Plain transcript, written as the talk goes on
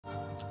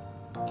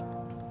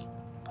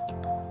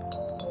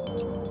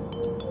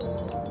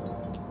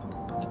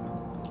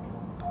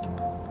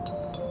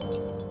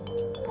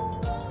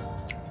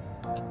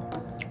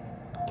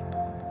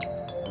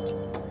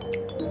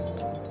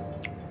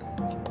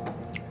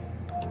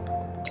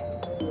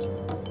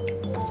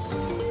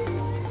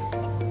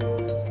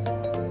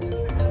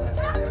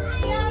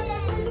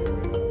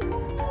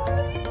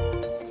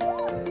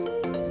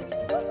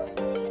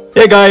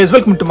Hey guys,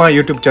 welcome to my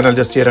YouTube channel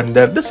Just Here and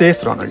There. This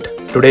is Ronald.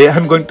 Today I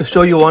am going to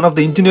show you one of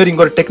the engineering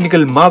or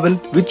technical marvel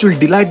which will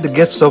delight the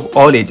guests of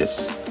all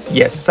ages.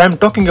 Yes, I am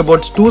talking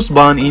about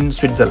Stoosbahn in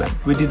Switzerland,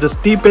 which is the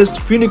steepest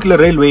funicular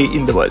railway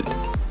in the world.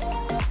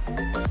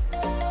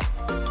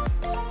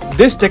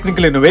 This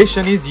technical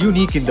innovation is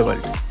unique in the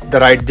world. The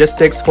ride just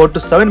takes 4 to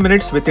 7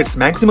 minutes with its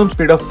maximum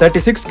speed of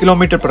 36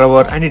 km per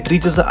hour, and it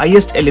reaches the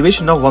highest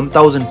elevation of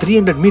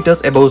 1300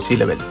 meters above sea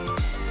level.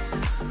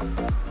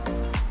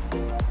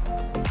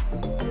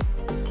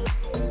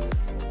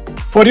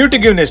 For you to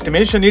give an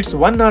estimation, it's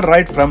 1 hour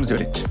ride from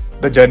Zurich.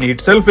 The journey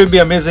itself will be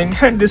amazing,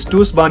 and this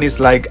Stoosbahn is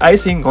like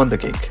icing on the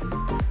cake.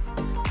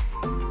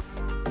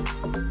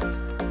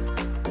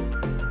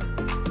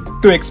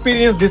 To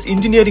experience this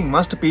engineering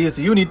masterpiece,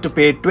 you need to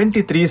pay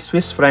 23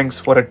 Swiss francs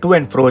for a to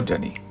and fro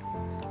journey.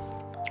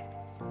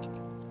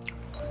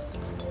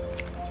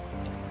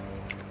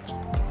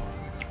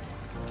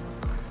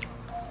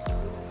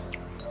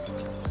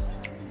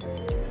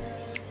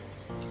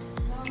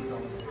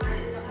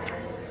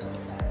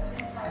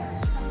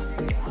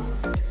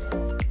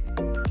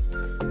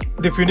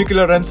 The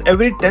funicular runs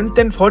every 10th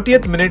and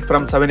 40th minute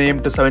from 7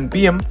 am to 7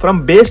 pm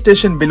from base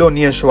station below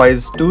near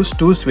Schwyz to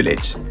Stoos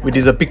village, which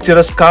is a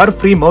picturesque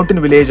car-free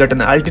mountain village at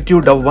an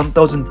altitude of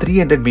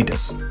 1300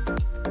 meters.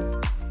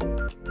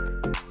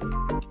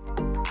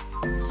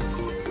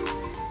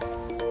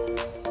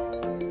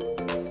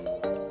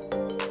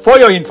 For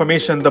your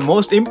information, the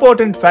most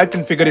important fact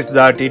and figure is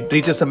that it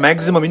reaches a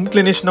maximum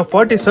inclination of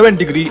 47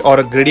 degrees or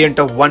a gradient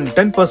of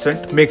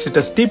 110%, makes it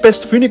the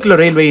steepest funicular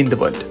railway in the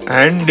world,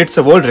 and it's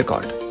a world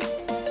record.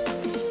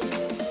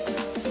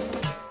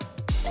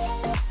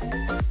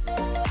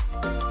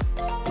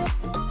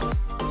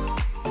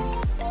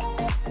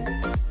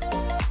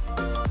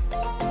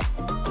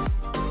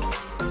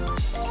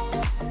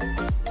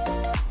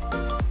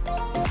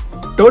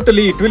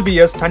 Totally, it will be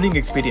a stunning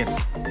experience.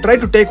 Try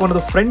to take one of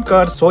the front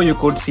cars so you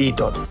could see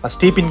it all. A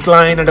steep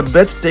incline and a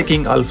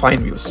breathtaking alpine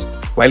views.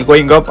 While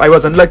going up, I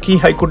was unlucky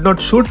I could not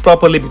shoot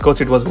properly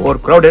because it was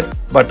overcrowded,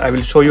 but I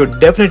will show you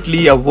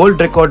definitely a world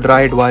record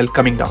ride while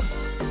coming down.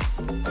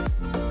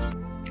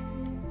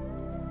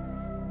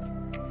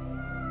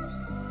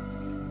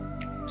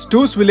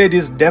 Stoos village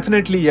is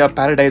definitely a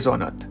paradise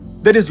on earth.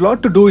 There is a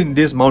lot to do in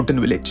this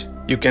mountain village.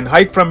 You can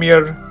hike from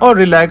here, or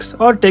relax,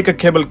 or take a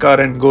cable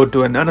car and go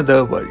to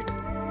another world.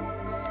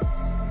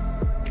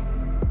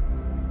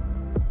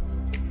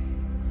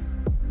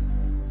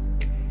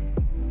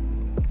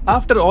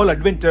 After all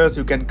adventures,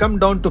 you can come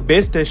down to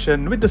base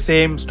station with the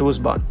same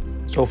Stoosbahn.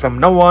 So from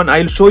now on,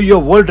 I'll show you a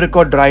world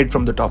record ride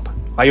from the top.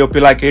 I hope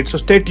you like it, so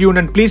stay tuned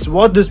and please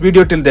watch this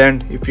video till the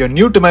end. If you're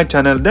new to my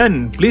channel,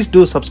 then please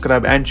do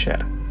subscribe and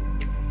share.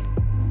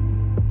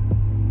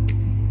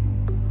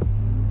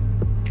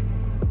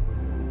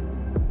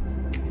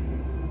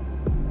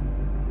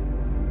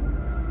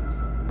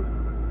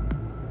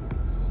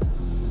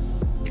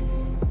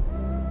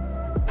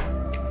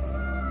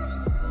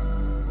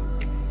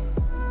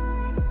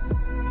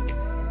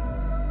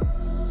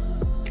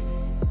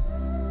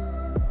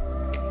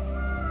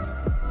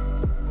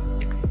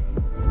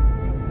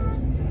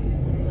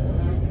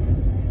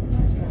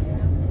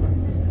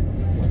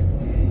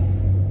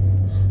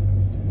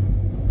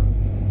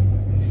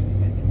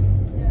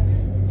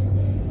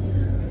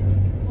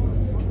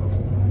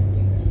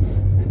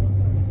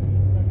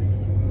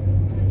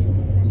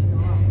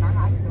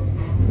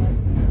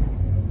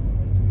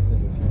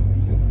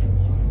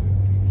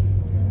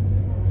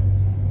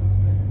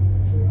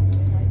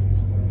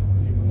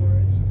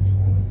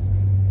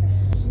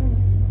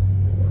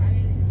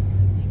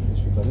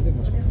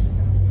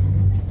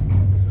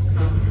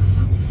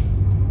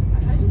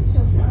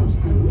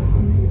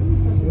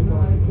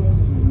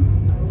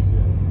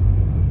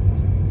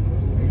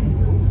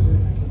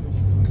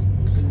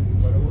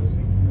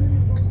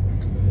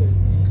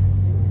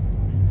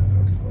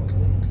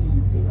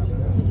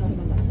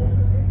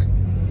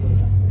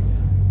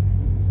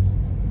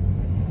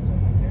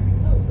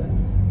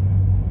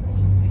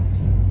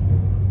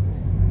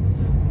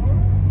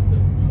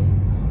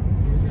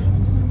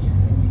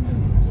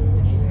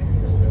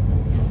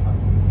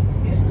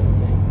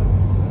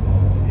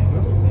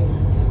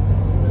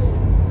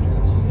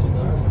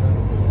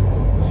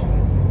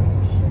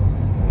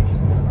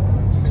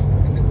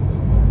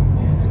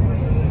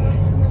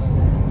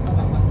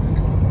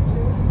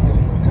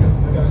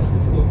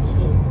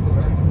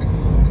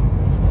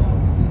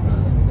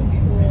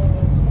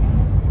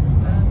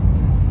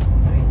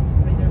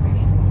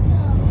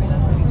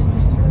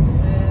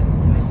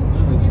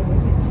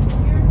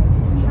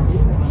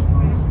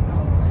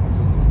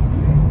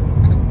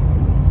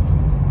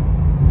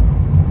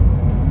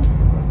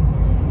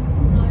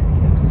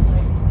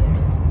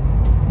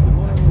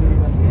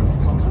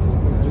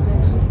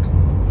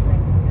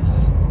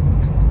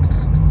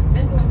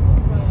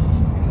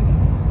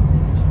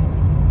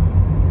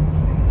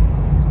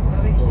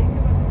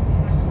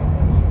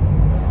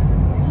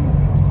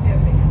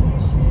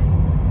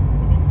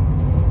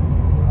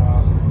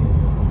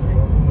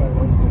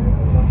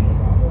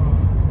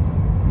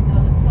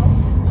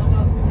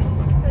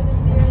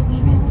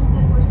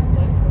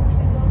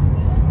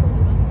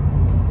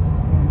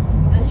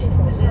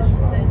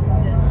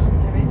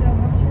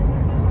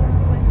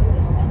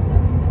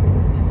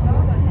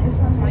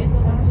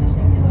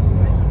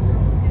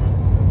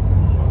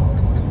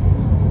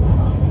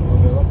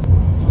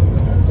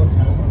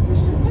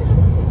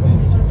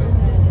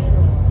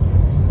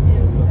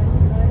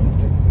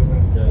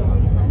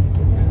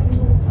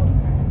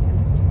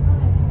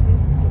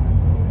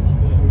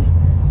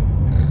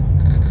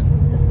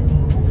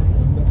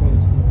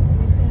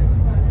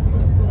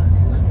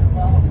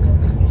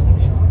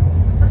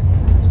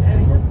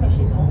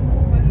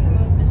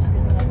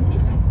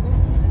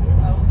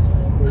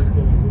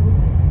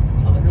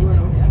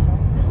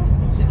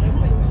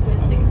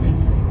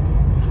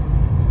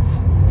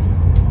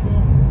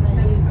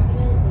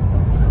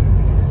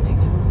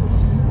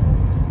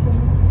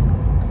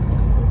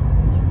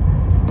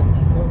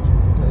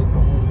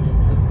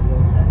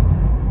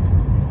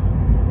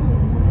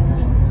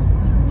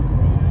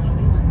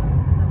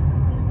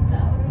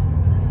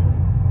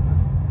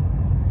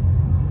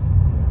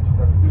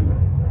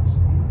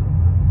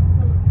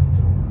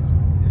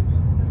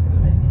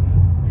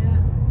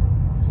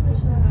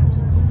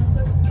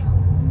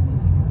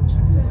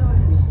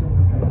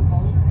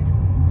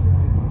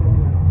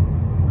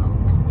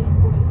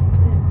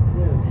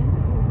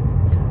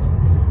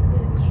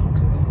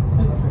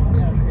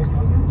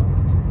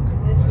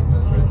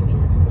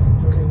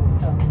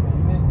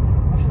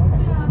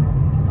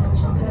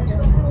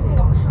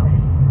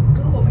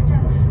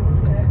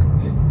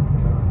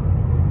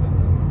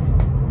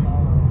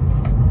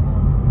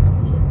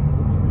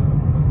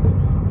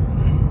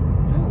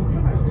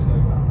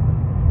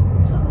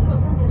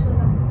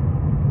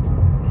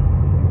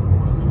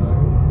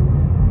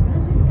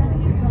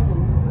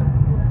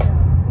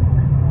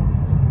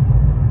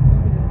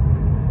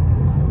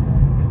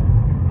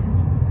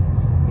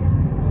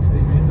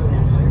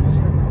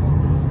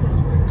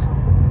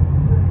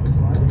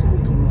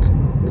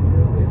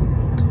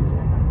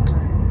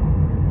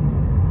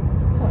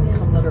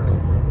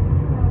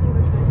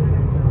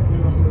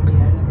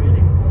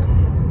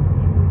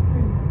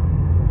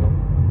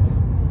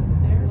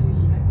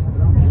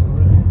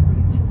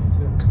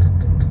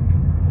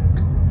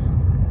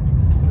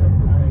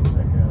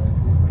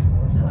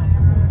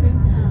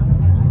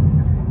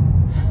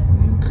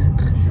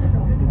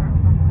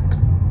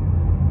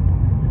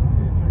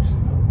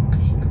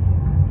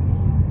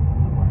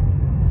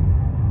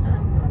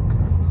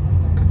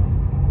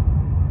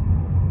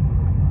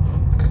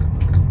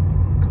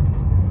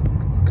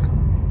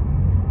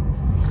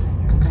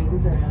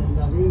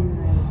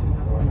 Stoos.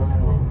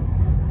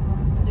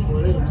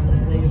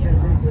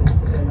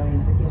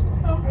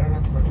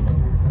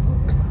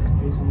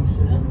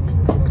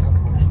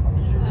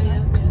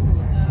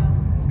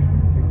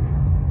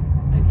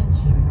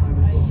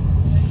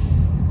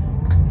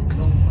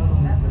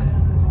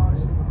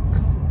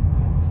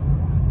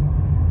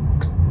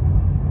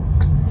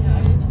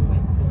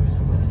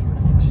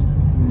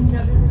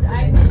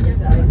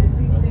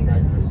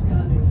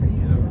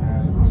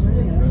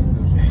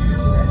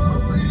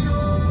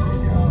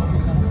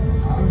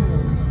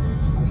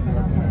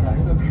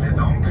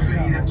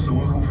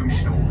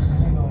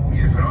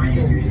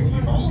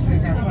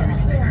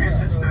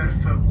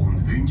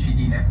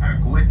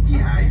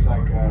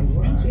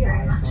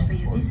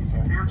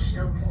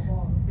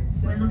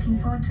 We're looking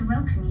forward to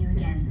welcoming you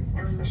again,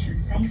 and we wish you a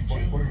safe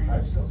journey home.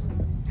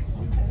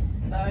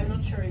 No, I'm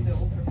not sure if they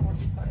offer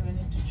 45. I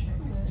need to check.